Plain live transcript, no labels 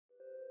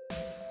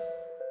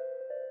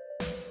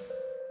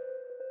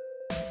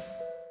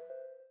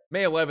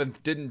May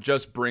 11th didn't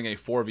just bring a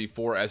 4v4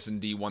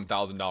 SnD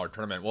 $1,000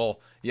 tournament. Well,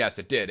 yes,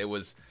 it did. It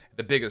was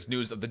the biggest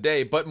news of the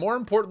day, but more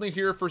importantly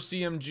here for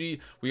CMG,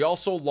 we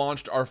also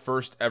launched our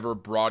first ever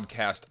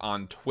broadcast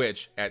on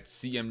Twitch at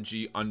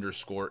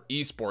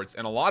CMG_esports,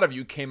 and a lot of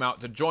you came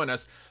out to join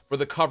us for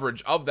the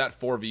coverage of that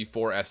 4v4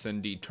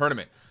 SnD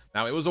tournament.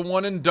 Now, it was a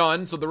one and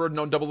done, so there were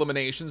no double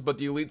eliminations, but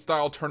the Elite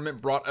style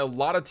tournament brought a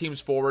lot of teams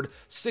forward,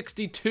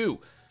 62,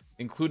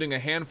 including a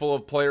handful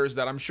of players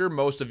that I'm sure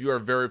most of you are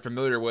very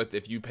familiar with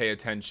if you pay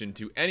attention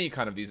to any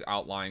kind of these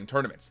outlying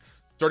tournaments.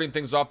 Starting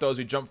things off, though, as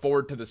we jump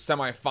forward to the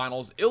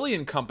semifinals,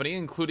 iLLeY Company,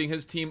 including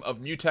his team of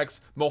MuTeX,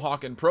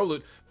 Mohawk, and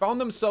ProLoot,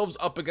 found themselves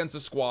up against a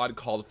squad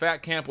called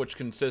Fat Camp, which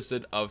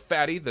consisted of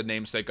Fatty, the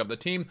namesake of the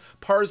team,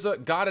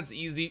 Parza, God It's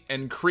Easy,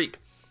 and Creep.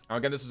 Now,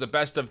 again, this is a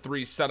best of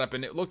 3 setup,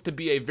 and it looked to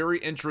be a very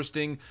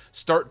interesting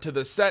start to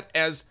the set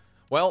as,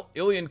 well,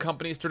 iLLeY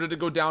Company started to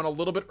go down a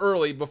little bit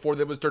early before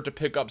they would start to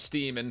pick up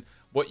steam, and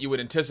what you would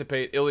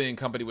anticipate, iLLeY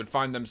Company would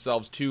find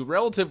themselves 2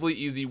 relatively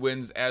easy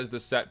wins as the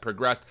set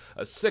progressed,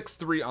 a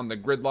 6-3 on the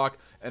Gridlock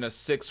and a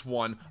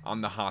 6-1 on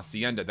the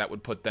Hacienda. That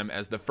would put them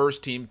as the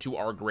first team to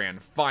our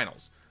grand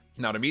finals.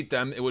 Now, to meet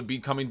them, it would be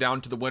coming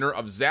down to the winner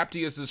of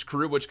Zaptius'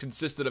 crew, which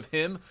consisted of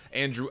him,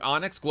 Andrew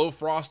Onyx,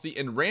 Glowfrosty,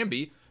 and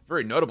Ramby.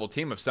 Very notable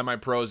team of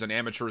semi-pros and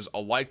amateurs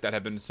alike that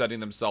have been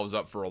setting themselves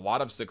up for a lot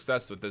of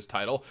success with this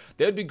title.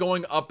 They'd be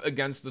going up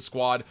against the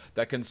squad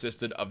that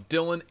consisted of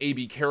Dylan,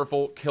 AB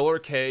Careful, Killer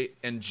K,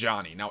 and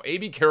Johnny. Now,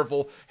 AB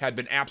Careful had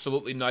been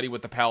absolutely nutty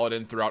with the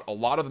Paladin throughout a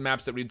lot of the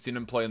maps that we'd seen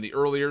him play in the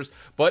early years,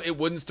 but it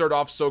wouldn't start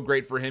off so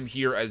great for him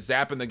here as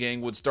Zap and the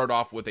gang would start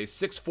off with a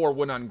 6-4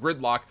 win on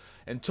Gridlock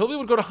until we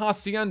would go to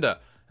Hacienda.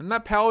 And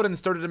that Paladin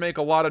started to make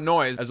a lot of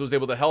noise as it was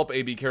able to help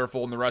AB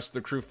Careful and the rest of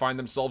the crew find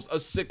themselves a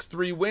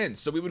 6-3 win.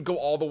 So we would go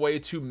all the way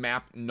to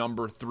map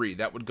number 3.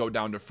 That would go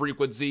down to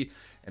Frequency.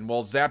 And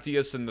while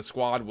Zaptius and the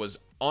squad was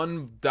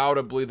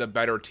undoubtedly the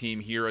better team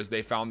here as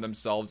they found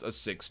themselves a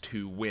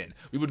 6-2 win.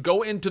 We would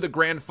go into the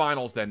grand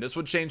finals then. This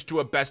would change to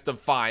a best of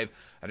 5.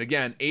 And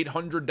again,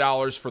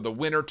 $800 for the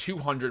winner,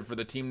 $200 for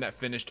the team that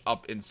finished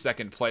up in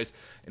second place.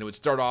 And it would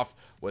start off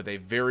with a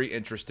very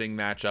interesting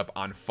matchup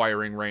on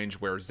firing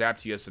range where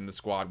Zaptius and the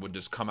squad would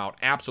just come out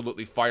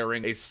absolutely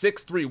firing. A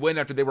 6-3 win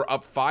after they were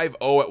up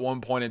 5-0 at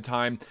one point in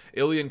time.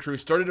 iLLeY crew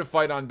started to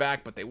fight on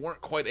back, but they weren't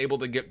quite able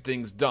to get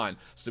things done.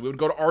 So we would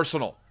go to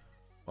Arsenal.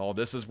 Well,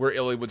 this is where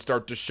iLLeY would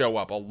start to show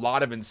up. A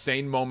lot of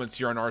insane moments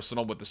here on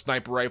Arsenal with the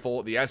sniper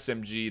rifle, the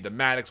SMG, the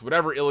MuTeX,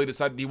 whatever iLLeY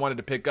decided he wanted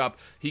to pick up.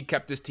 He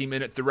kept his team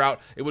in it throughout.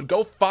 It would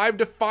go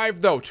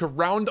 5-5, though, to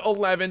round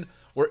 11,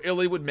 where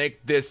iLLeY would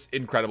make this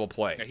incredible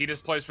play. Yeah, he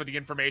just plays for the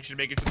information,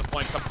 making sure the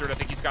flank comes through. I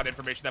think he's got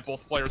information that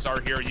both players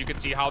are here. You can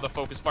see how the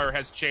focus fire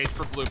has changed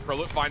for Blue.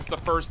 ProLoot finds the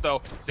first, though.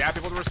 Zap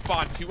able to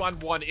respond.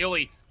 2-on-1.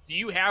 iLLeY, do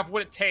you have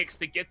what it takes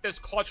to get this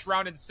clutch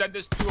round and send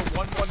this to a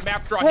 1-1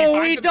 map draw? He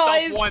finds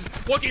himself one,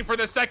 looking for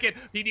the second.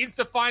 He needs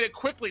to find it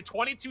quickly.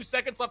 22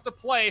 seconds left to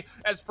play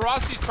as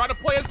Frosty's trying to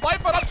play his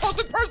life out up close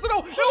and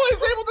personal.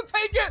 iLLeY's able to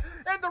take it,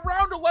 and the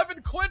round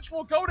 11 clinch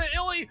will go to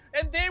iLLeY,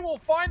 and they will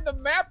find the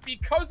map.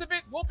 Because of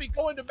it, we'll be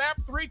going to map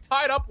 3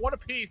 tied up 1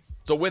 apiece.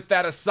 So with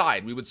that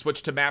aside, we would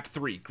switch to map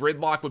 3.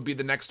 Gridlock would be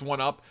the next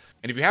one up.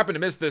 And if you happen to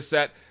miss this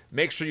set,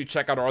 make sure you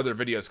check out our other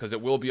videos because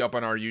it will be up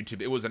on our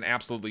YouTube. It was an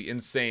absolutely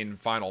insane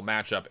final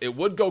matchup. It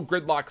would go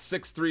Gridlock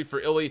 6-3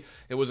 for iLLeY.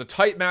 It was a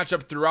tight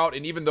matchup throughout,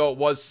 and even though it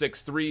was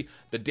 6-3,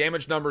 the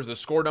damage numbers, the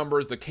score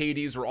numbers, the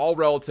KDs were all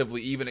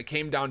relatively even. It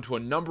came down to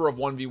a number of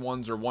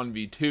 1v1s or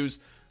 1v2s,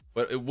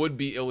 but it would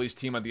be iLLeY's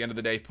team at the end of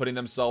the day, putting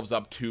themselves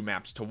up 2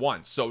 maps to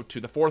 1. So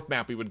to the 4th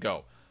map we would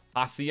go.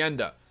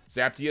 Hacienda.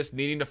 Zaptius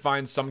needing to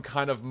find some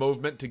kind of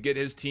movement to get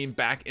his team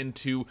back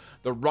into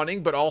the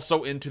running, but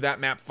also into that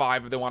map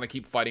 5 if they want to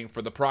keep fighting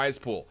for the prize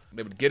pool.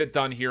 They would get it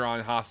done here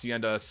on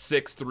Hacienda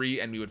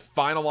 6-3, and we would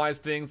finalize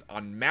things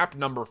on map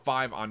number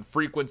 5 on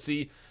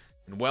Frequency.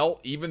 And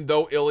well, even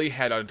though iLLeY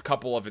had a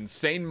couple of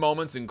insane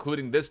moments,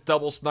 including this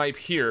double snipe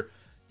here,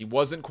 he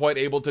wasn't quite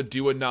able to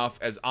do enough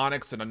as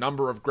Onyx in a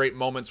number of great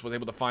moments was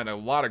able to find a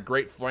lot of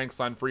great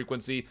flanks on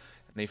Frequency.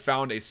 And they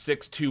found a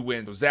 6-2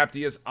 win. So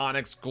Zaptius,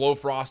 Onyx,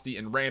 Glowfrosty,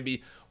 and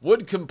Ramby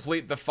would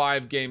complete the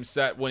 5-game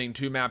set, winning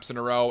 2 maps in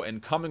a row and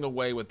coming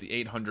away with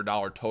the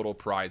 $800 total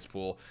prize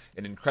pool.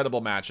 An incredible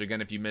match. Again,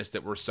 if you missed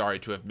it, we're sorry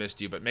to have missed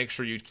you, but make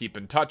sure you keep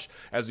in touch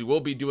as we will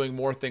be doing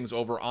more things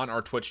over on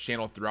our Twitch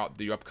channel throughout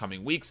the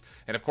upcoming weeks.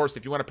 And of course,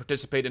 if you want to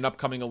participate in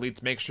upcoming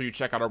elites, make sure you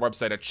check out our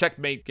website at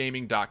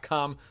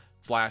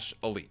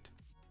checkmategaming.com/elite.